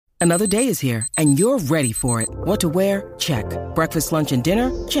Another day is here, and you're ready for it. What to wear? Check. Breakfast, lunch, and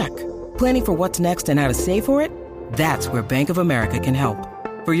dinner? Check. Planning for what's next and how to save for it? That's where Bank of America can help.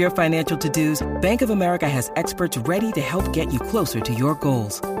 For your financial to-dos, Bank of America has experts ready to help get you closer to your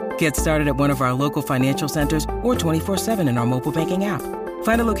goals. Get started at one of our local financial centers or 24/7 in our mobile banking app.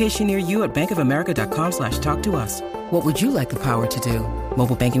 Find a location near you at bankofamerica.com/talktous. What would you like the power to do?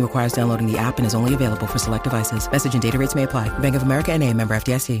 Mobile banking requires downloading the app and is only available for select devices. Message and data rates may apply. Bank of America N.A., member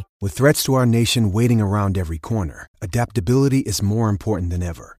FDIC. With threats to our nation waiting around every corner, adaptability is more important than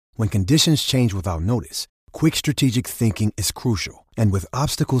ever. When conditions change without notice, quick strategic thinking is crucial. And with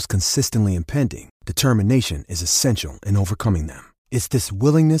obstacles consistently impending, determination is essential in overcoming them. It's this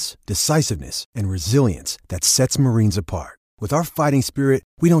willingness, decisiveness, and resilience that sets Marines apart. With our fighting spirit,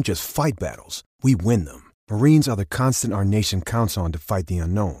 we don't just fight battles, we win them. Marines are the constant our nation counts on to fight the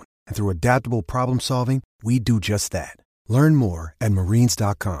unknown. And through adaptable problem solving, we do just that. Learn more at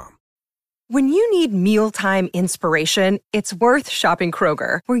marines.com. When you need mealtime inspiration, it's worth shopping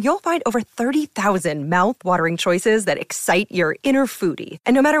Kroger, where you'll find over 30,000 mouth-watering choices that excite your inner foodie.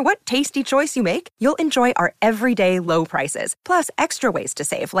 And no matter what tasty choice you make, you'll enjoy our everyday low prices, plus extra ways to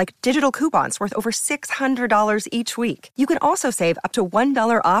save, like digital coupons worth over $600 each week. You can also save up to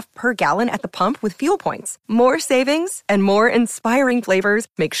 $1 off per gallon at the pump with fuel points. More savings and more inspiring flavors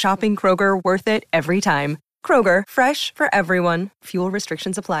make shopping Kroger worth it every time. Kroger, fresh for everyone. Fuel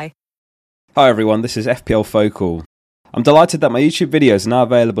restrictions apply. Hi everyone, this is FPL Focal. I'm delighted that my YouTube videos are now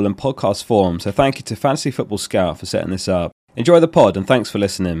available in podcast form, so thank you to Fantasy Football Scout for setting this up. Enjoy the pod and thanks for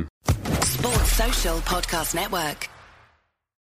listening. Sports Social Podcast Network.